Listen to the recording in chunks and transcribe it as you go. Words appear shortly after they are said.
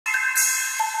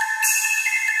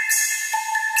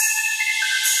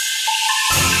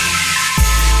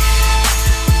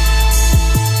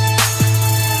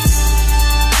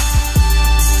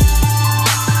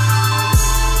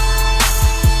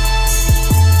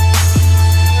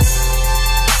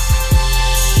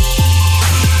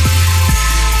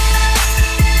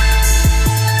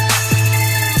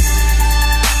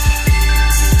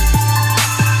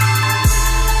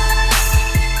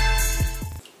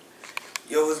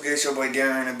What's good? It's your boy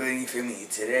Darion in the building. You feel me?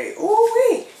 Today,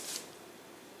 ooh-wee,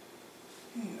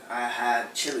 I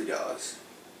have chili dogs.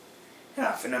 And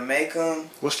I'm finna make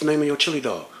them. What's the name of your chili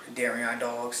dog? Darion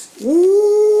dogs.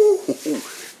 Ooh.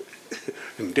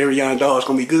 Them Darion dogs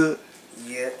gonna be good?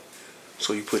 Yeah.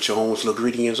 So you put your own little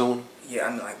ingredients on them? Yeah,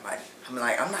 I'm like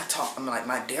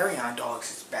my Darion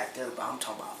dogs is back there, but I'm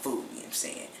talking about food, you know what I'm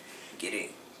saying? Get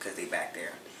it? Cause they back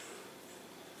there.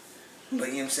 But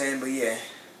you know what I'm saying? But yeah.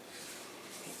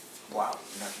 Wow,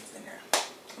 nothing's in there.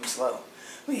 I'm slow.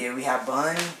 But yeah, we have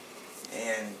bun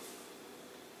and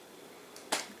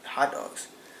hot dogs.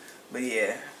 But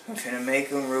yeah, I'm finna make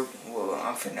them in a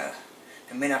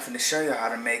minute I'm finna show you how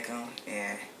to make them,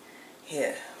 and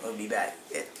yeah, we'll be back.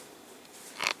 Yeah.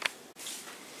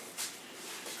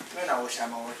 Man, I wish I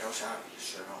had my workout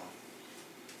shirt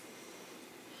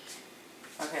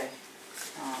on. Okay.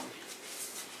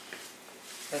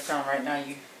 That's on right now.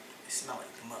 It smells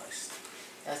like must.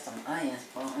 That's some onions.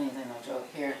 Well, onions ain't no joke.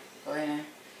 Here, go ahead and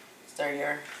stir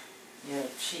your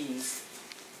cheese.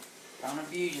 Don't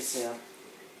abuse yourself.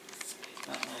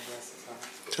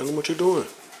 Tell them what you're doing.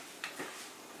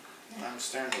 I'm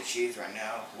stirring the cheese right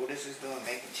now. What is this doing?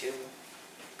 Making chili?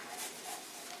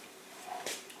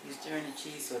 You're stirring the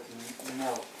cheese so it can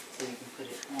melt, so you can put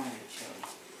it on your chili.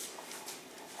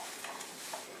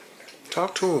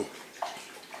 Talk to him.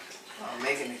 I'm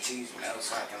making the cheese melt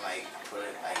so I can put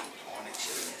it on the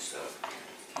chili and stuff.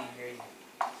 Can't hear you.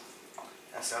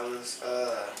 That's how I was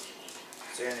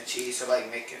stirring the cheese so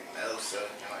make it melt so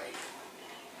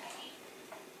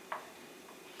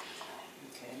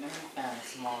Okay, let me find a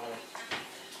smaller.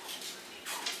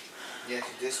 yeah,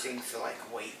 this thing feel like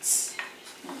weights.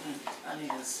 I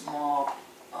need a small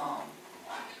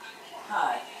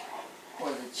pot for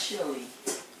the chili.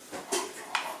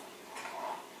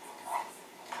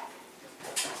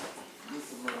 This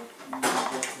is a little,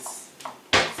 this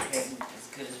is as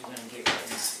good as we're gonna get right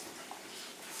now.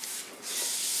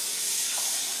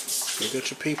 Look at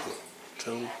your people.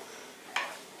 Tell them.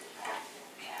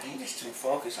 I'm just too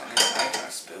focused on this. I ain't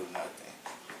gonna spill nothing.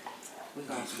 We're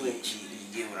gonna switch. You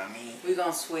get what I mean? We're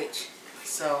gonna switch.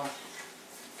 So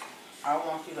I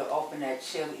want you to open that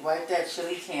chili, wipe that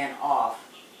chili can off.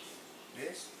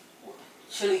 This?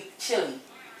 Chili.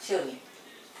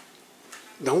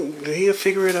 Don't, he'll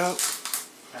figure it out.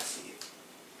 I see it.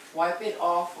 Wipe it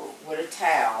off with a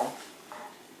towel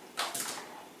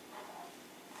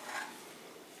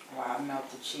while I melt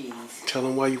the cheese. Tell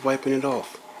him why you wiping it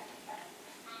off.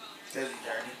 Because it's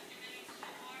dirty.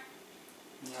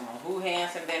 You don't know who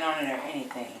hands have been on it or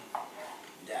anything.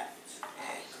 That's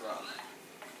crumb.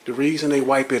 The reason they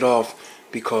wipe it off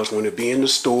because when it be in the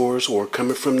stores or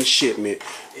coming from the shipment,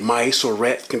 mice or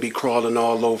rats can be crawling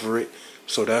all over it.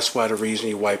 So that's why the reason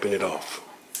you're wiping it off.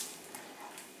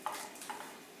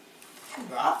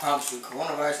 Bro, I promise you,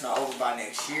 coronavirus not over by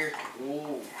next year.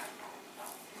 Ooh.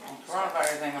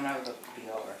 Coronavirus ain't gonna ever be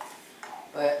over.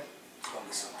 But it's gonna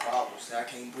be some problems. I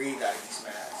can't breathe out of these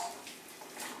masks.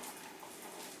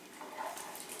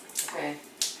 okay.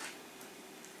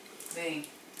 Then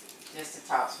just the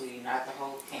top, sweetie, not the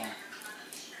whole can.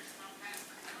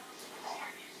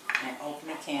 And open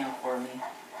the can for me.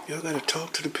 Y'all gotta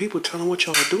talk to the people. Tell them what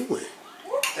y'all doing.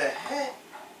 What the heck?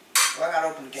 Well, I gotta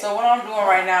open the can. So what I'm doing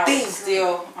right now is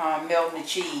still melting the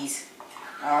cheese.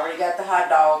 I already got the hot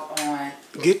dog on.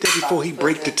 Get that before he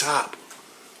break the top.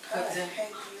 How the heck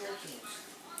do you work this?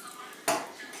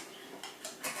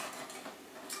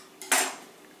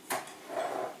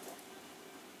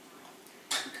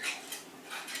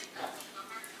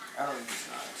 I don't think it's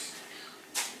nice.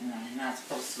 No, you're not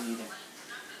supposed to either.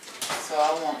 So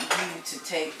I want you to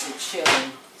take the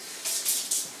chili,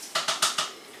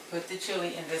 put the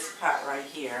chili in this pot right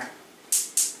here. I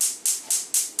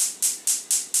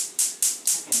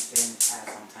can't fit in the pot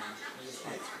sometimes. It just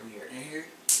looks weird. In here?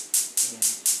 Yeah.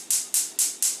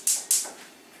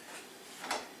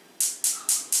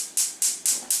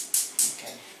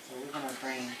 Okay, so we're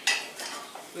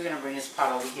gonna bring this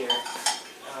pot over here.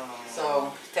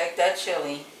 So take that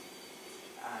chili.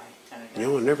 Turn it down. You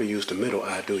don't never use the middle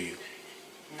eye, do you?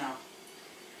 No.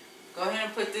 Go ahead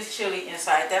and put this chili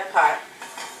inside that pot.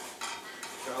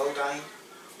 The whole thing?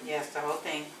 Yes, the whole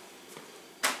thing.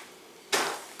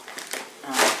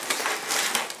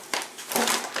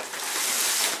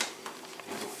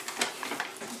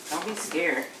 Don't be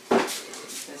scared.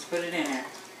 Just put it in there.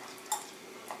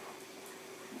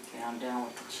 Okay, I'm done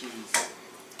with the cheese.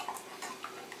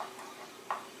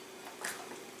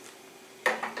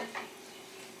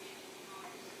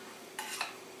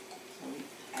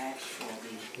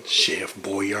 Chef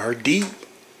Boyardee.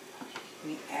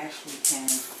 We actually can,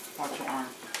 watch your arm.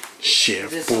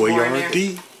 Chef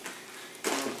Boyardee.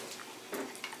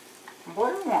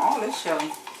 it's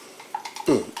Chilli.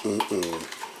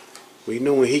 We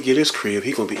know when he get his crib,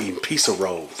 he gonna be eating pizza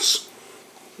rolls.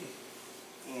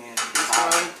 And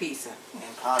Pepperoni pizza.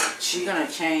 and probably cheese. We're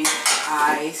gonna change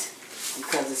eyes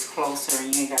because it's closer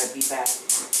and you ain't gotta be back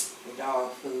with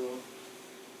dog food.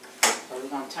 So we're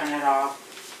gonna turn it off.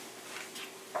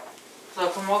 So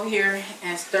come over here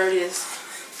and stir this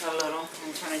a little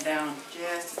and turn it down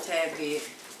just a tad bit.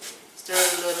 Stir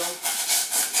it a little.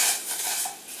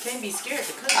 Can't be scared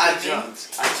to cook. I baby. jumped.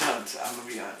 I'm gonna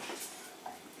be honest.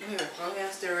 Here, go ahead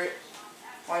and stir it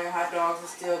while your hot dogs are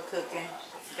still cooking.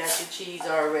 You got your cheese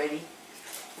already.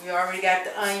 We already got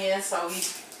the onions, so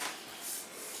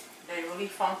they really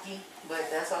funky, but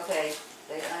that's okay.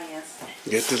 They onions.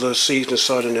 Get the little seasoning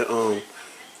salt in the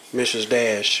Mrs.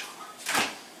 Dash.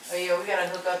 Oh yeah, we gotta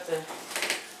hook up the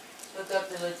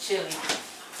little chili.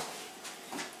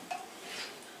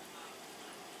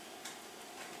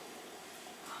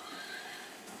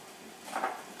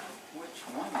 Which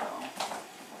one though?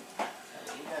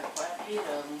 We got quite a few of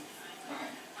them. Okay.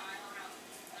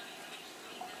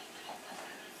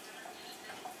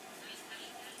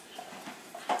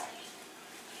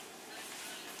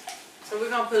 So we're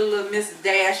gonna put a little Mrs.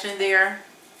 Dash in there.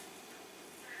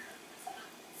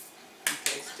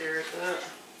 Okay, stir it up.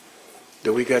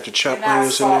 Do we got the We're chopped not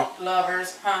onions in there? salt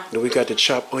lovers, huh? Do we got the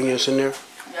chopped onions in there?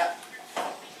 Yep.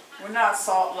 We're not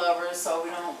salt lovers, so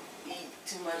we don't eat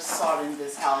too much salt in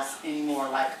this house anymore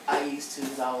like I used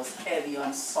to. I was heavy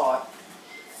on salt.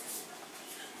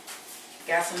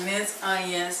 Got some minced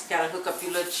onions. Gotta hook up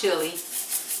your little chili.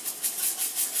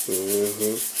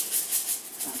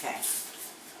 Okay.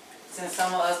 Since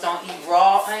some of us don't eat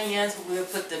raw onions, we'll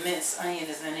put the minced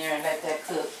onions in there and let that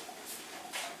cook.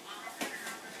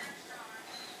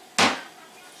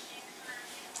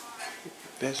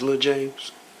 That's little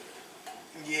James.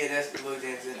 Yeah, that's the look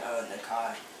that's in the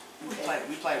car. We play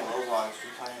Roblox.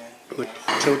 We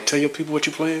playing. Tell your people what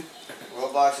you playing.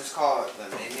 Roblox is called the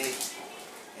Mimic,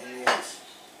 and it's.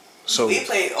 So We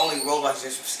play only Roblox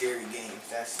just for scary games.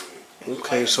 That's it.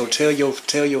 okay, so tell your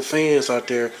fans out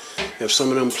there, if some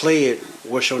of them play it,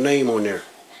 what's your name on there?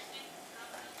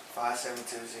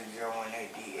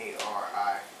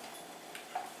 5726018DARI.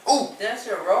 Ooh. That's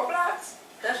your Roblox?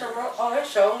 That's your oh, it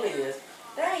surely is.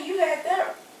 Dang, you had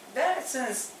that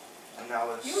since And I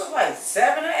was you was like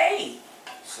 7 or 8.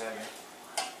 7.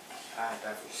 I had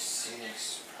that for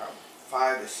 6, probably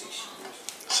 5 to 6 years.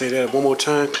 Say that one more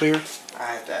time, clear. I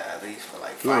had that at least for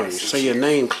like 5 No, to 6 say your years.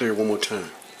 name clear one more time.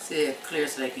 Say it clear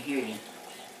so they can hear you.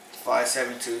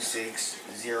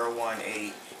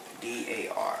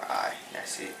 5726018DARI.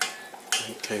 That's it.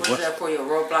 Okay, What's what? that for your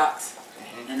Roblox?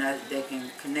 And they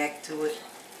can connect to it.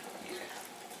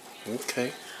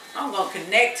 Okay. I'm gonna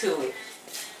connect to it.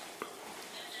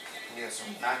 Yeah, so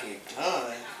when I get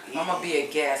done eating, I'm gonna be a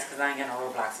guest because I ain't got no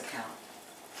Roblox account.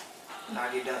 when I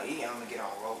get done eating, I'm gonna get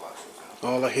on Roblox or something.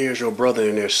 All I hear is your brother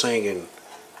in there singing,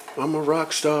 "I'm a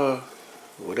rock star,"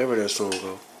 whatever that song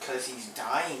go. Cause he's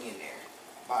dying in there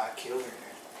by a killer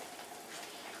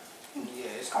in there.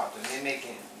 Yeah, it's called the Mimic,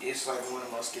 and it's like one of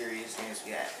the most scariest games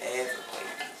we have ever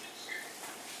played.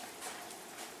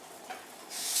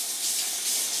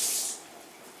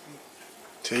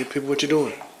 Tell your people what you're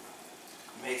doing.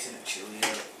 Mixing the chili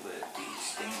up with these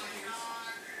stingers.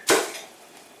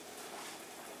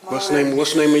 What's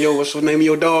the name of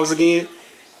your dogs again?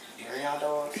 Darion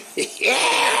dogs.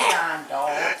 Darion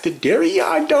dog. The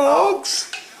Darion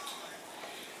dogs.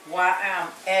 While I'm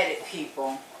at it,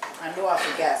 people, I know I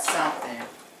forgot something.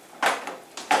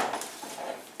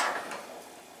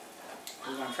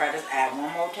 We're gonna try this ad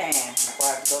one more time before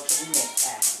I go to the next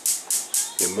ad.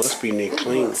 It must be Nick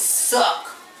Clean. Suck.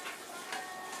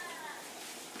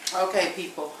 Okay,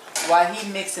 people. While he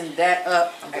mixing that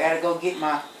up, I gotta go get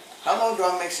my. How long do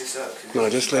I mix this up? No,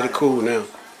 just let it cool now.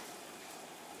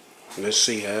 Let's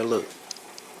see how it look.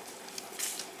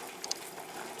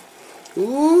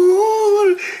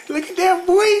 Ooh, look at that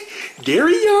boy.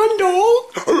 Darion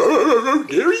dog.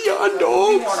 Darion You want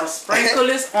dogs. to sprinkle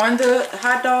this on the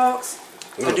hot dogs?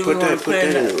 Or do we Put want that to put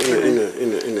it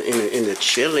in the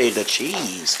chili, the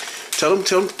cheese. Tell them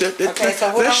Okay, so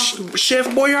what that's Chef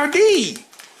Boyardee.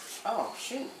 Oh,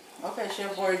 shoot. Okay,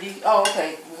 Chef Boyardee. Oh,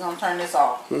 okay. We're going to turn this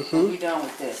off. We'll be done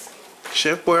with this.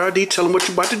 Chef Boyardee, tell them what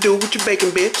you about to do with your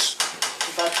bacon bits.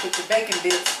 We're about to put the bacon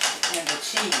bits and the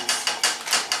cheese.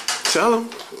 Tell them,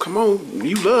 come on,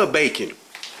 you love bacon.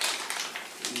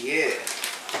 Yeah.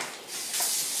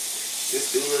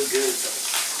 This do look good though.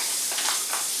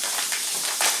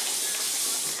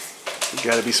 You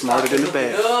gotta be smarter than the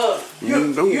bag. Look.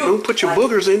 Don't put your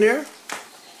boogers in there.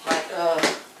 Like,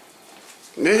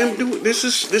 Let him do it. This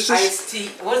is. Ice tea.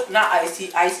 What's not ice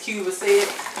tea? Ice Cube said.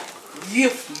 Yeah.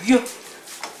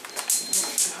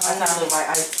 That sounds like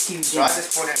Ice Cube. So I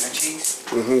just put in the cheese.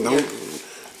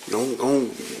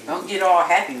 Don't get all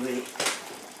happy with it.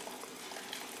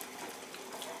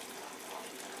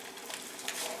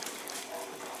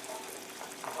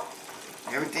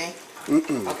 Everything?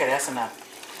 Okay, that's enough.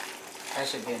 That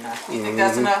should be enough. You think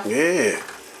that's enough? Yeah.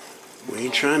 We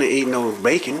ain't trying to eat no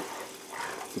bacon.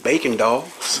 Bacon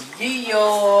dogs.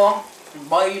 Yeah,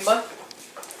 baby.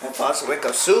 If I was to wake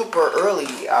up super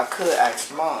early, I could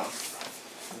ask Mom.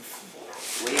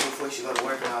 Way before she go to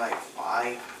work around like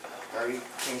 5:30,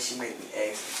 can she make me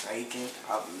eggs and bacon?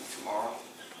 Probably tomorrow.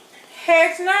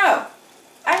 Heck no.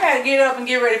 I gotta get up and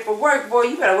get ready for work, boy.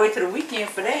 You better wait till the weekend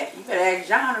for that. You better ask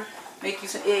John to make you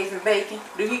some eggs and bacon.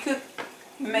 Do he cook?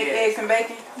 He make eggs and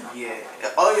bacon? Yeah.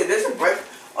 Oh yeah, there's a breakfast.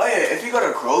 Oh yeah, if you go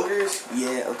to Kroger's,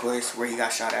 yeah, of course, where he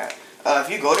got shot at. If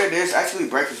you go there, there's actually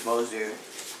breakfast bowls there.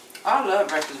 I love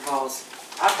breakfast bowls.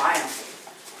 I buy them.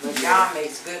 But John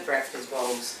makes good breakfast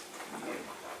bowls.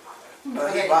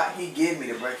 He gave me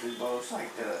the breakfast bowls,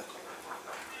 like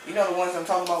you know the ones I'm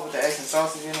talking about with the eggs and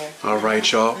sausage in there? All right,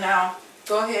 y'all. Now,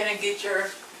 go ahead and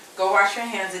go wash your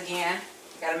hands again.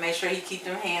 Gotta make sure you keep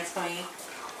them hands clean.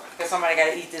 Because somebody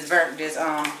gotta eat this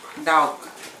dog.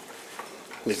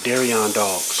 The Darion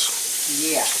dogs.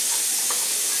 Yeah.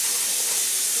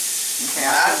 Okay, I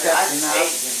I think that's just enough.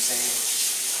 ate them, saying.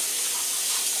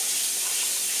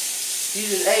 You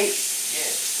just ate? Yeah.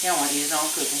 You don't want to eat his own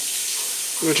cooking.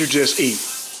 What you just eat?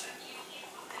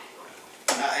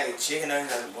 I ate chicken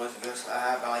nuggets at the Boys and Girls. I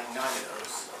have like 9 of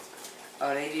those.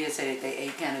 Oh, they did say that they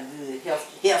ate kind of good.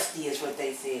 Healthy is what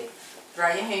they said.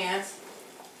 Dry your hands.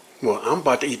 Well, I'm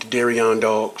about to eat the Darion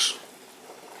dogs.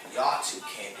 Y'all two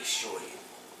can't destroy it.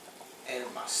 And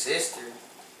my sister,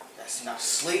 that's not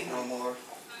asleep no more,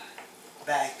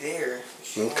 back there.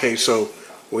 Okay, so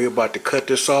we're about to cut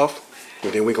this off,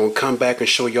 and then we're going to come back and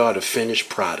show y'all the finished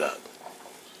product.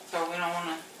 So we don't want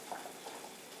to...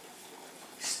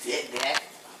 Sit back.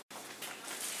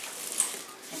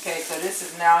 Okay, so this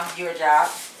is now your job.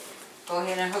 Go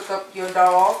ahead and hook up your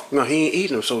dog. No, he ain't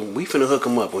eating them, so we finna hook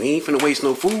him up. Well, he ain't finna waste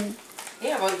no food.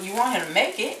 Yeah, but you want him to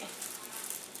make it.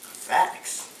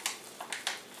 Facts.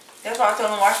 That's why I told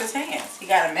him to wash his hands. He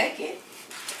got to make it.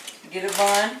 Get a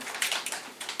bun.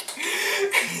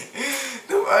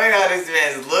 The way how this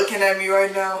man's looking at me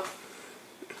right now.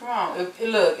 Come on. If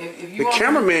you The want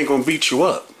cameraman gonna beat you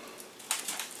up.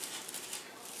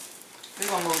 we're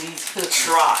going to move these cookies.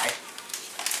 Try.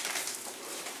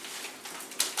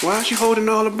 Why is you holding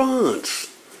all the buns?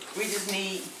 We just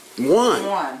need One.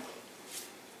 one.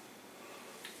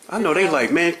 I know they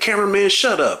like, man, cameraman,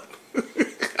 shut up. I know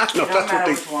It don't that's what matter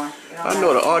they. which one. It don't I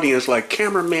know matter. the audience like,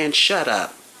 cameraman, shut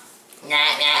up.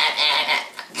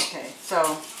 Okay,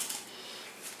 so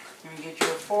let me get you a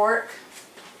fork.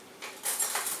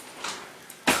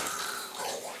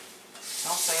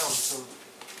 Don't say all the food.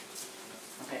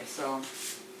 Okay, so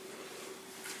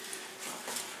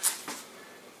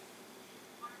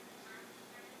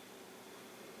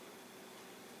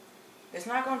it's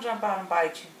not gonna jump out and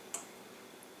bite you.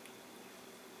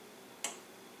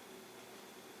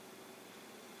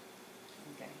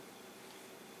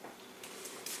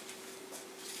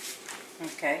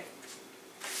 Okay.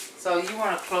 So you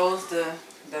want to close the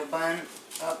bun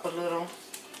up a little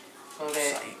so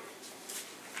that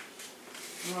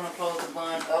you want to close the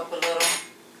bun up a little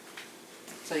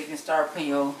so you can start putting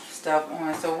your stuff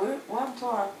on. So what happened to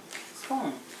our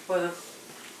spoon for the?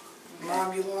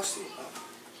 Mom, you lost it.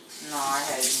 No, I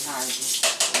had it behind you.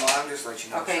 Well, I'm just letting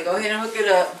you know. Okay, go ahead and hook it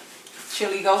up.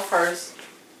 Chilli, go first.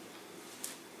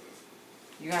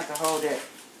 You have to hold it.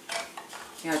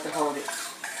 You have to hold it.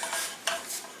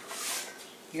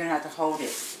 You're gonna have to hold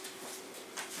it.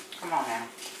 Come on now.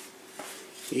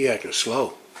 You acting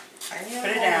slow. Put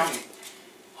it down.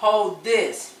 Hold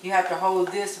this. You have to hold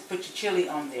this and put your chili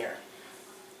on there.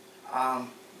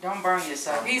 Don't burn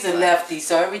yourself. He's a lefty,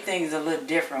 so everything's a little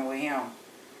different with him.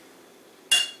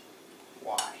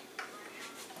 Why?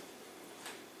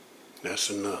 That's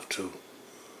enough too.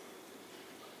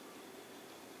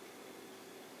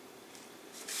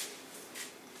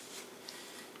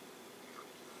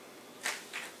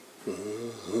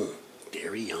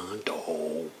 Darion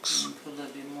dogs. Put a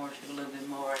little bit more, a little bit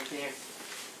more right there.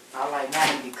 I like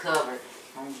mine to be covered.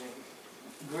 I'm just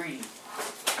greedy.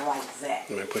 I like that.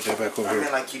 Let me put that back over I mean,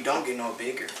 here. like you don't get no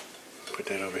bigger. Put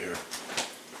that over here.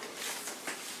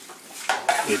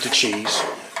 Get the cheese.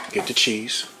 Get the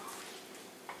cheese.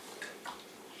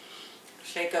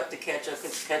 Shake up the ketchup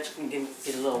because the ketchup can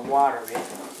get a little watery.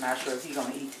 Not sure if he's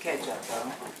going to eat the ketchup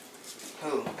though.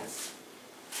 Who?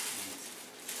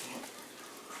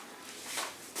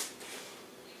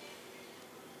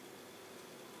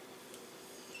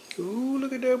 Ooh,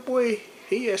 look at that boy.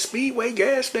 He at Speedway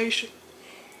gas station.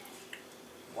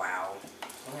 Wow.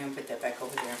 Go ahead and put that back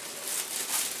over there.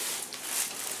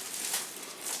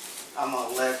 I'm a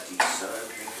lefty, so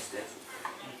everything is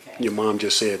different. Okay. Your mom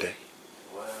just said that.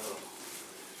 Well,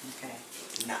 Okay.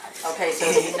 nah. Okay,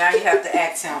 so now you have to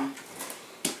ask him.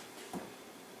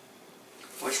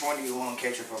 Which one do you want,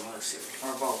 ketchup or mustard?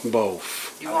 Or both?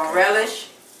 Both. You want relish?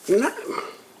 Nah,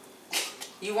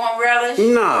 You want relish?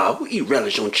 nah, we eat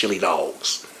relish on chili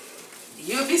dogs.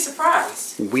 You'd be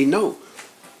surprised. We know.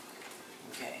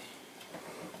 Okay.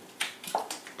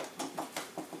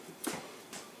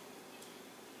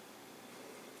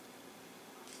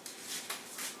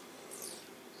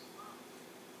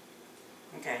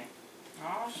 Okay.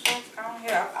 Oh, shucks, I don't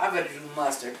hear. I better do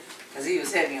mustard because he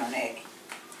was heavy on that.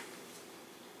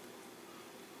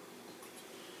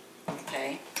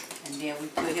 Okay. And then we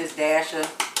put his dash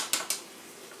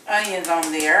of onions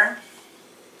on there.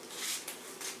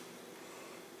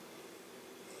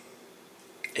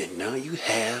 And now you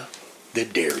have the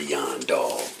Darion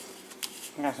dog.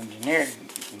 I got some generic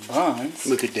buns.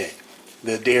 Look at that.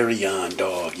 The Darion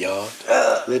dog, y'all.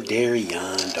 The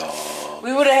Darion dog.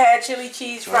 We would have had chili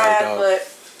cheese All right, fries, dog.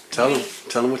 but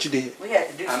Tell him what you did. we had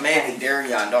to do I some made things. the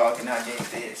Darion dog and I did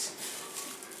this.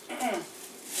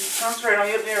 Concentrate on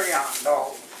your Darion,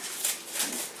 dog.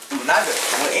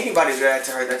 When anybody do that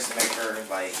to her, that's to make her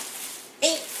like,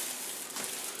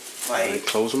 All right,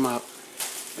 close them out.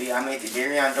 but yeah, I made the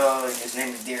Darion dog and his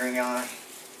name is Darion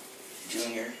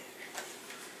Jr.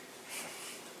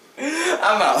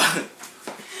 I'm out.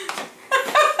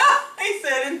 He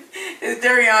said it's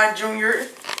Darion Jr.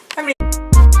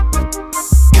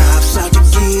 Cops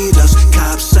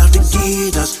out to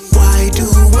get us, why do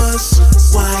us?